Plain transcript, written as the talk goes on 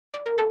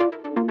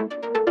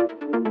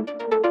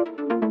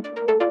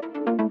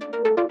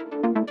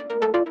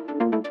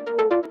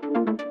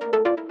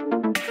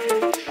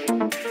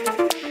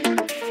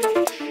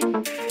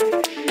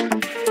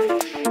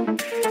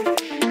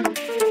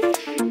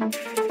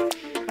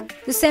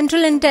The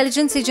Central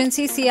Intelligence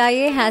Agency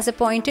CIA has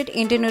appointed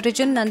Indian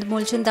origin Nand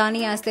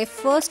Mulchandani as their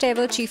first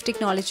ever Chief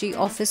Technology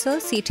Officer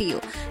 (CTO).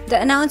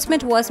 The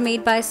announcement was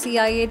made by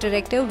CIA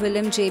Director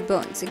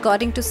WilliamJBurns.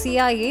 According to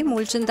CIA,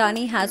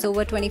 Mulchandani has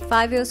over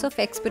 25 years of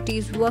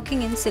expertise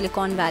working in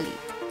Silicon Valley.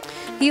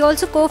 He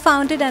also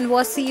co-founded and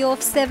was CEO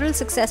of several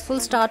successful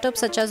startups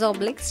such as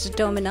Oblix,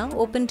 Determina,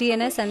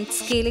 OpenDNS and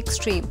Scale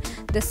Extreme,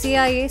 the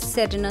CIA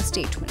said in a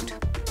statement.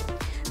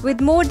 With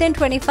more than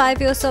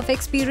 25 years of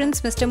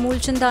experience, Mr.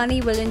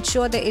 Mulchandani will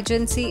ensure the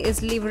agency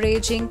is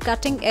leveraging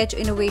cutting-edge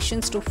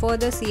innovations to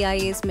further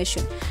CIA's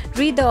mission.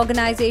 Read the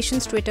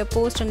organization's Twitter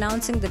post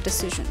announcing the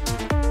decision.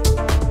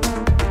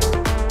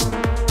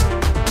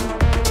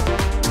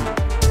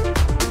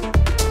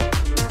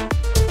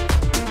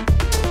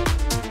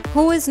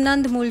 Who is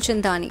Nand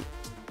Mulchandani?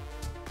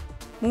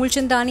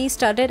 Mulchandani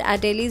studied at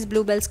Delhi's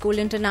Bluebell School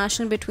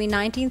International between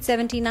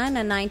 1979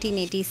 and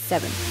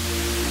 1987.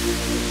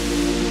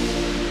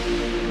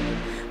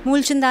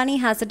 Mulchandani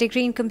has a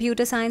degree in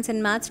Computer Science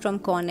and Maths from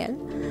Cornell,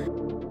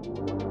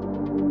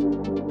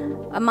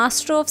 a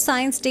Master of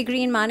Science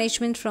degree in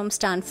Management from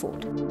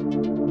Stanford,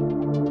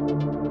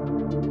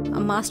 a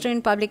Master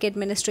in Public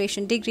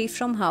Administration degree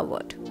from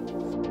Harvard.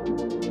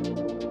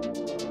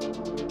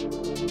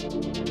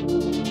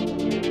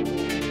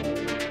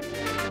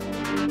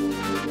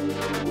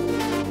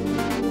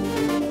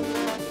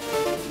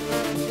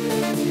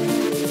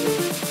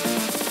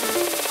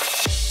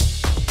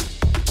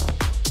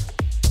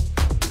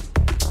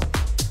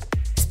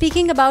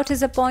 Speaking about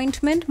his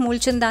appointment,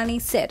 Mulchandani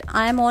said,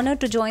 "I am honored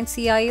to join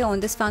CIA on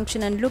this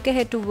function and look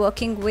ahead to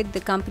working with the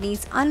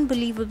company's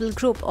unbelievable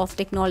group of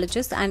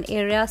technologists and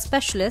area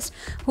specialists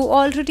who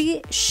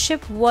already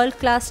ship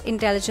world-class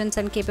intelligence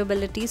and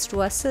capabilities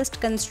to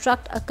assist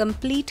construct a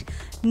complete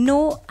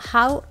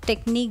know-how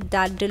technique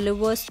that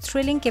delivers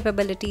thrilling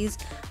capabilities,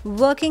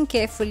 working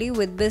carefully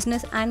with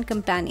business and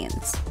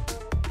companions."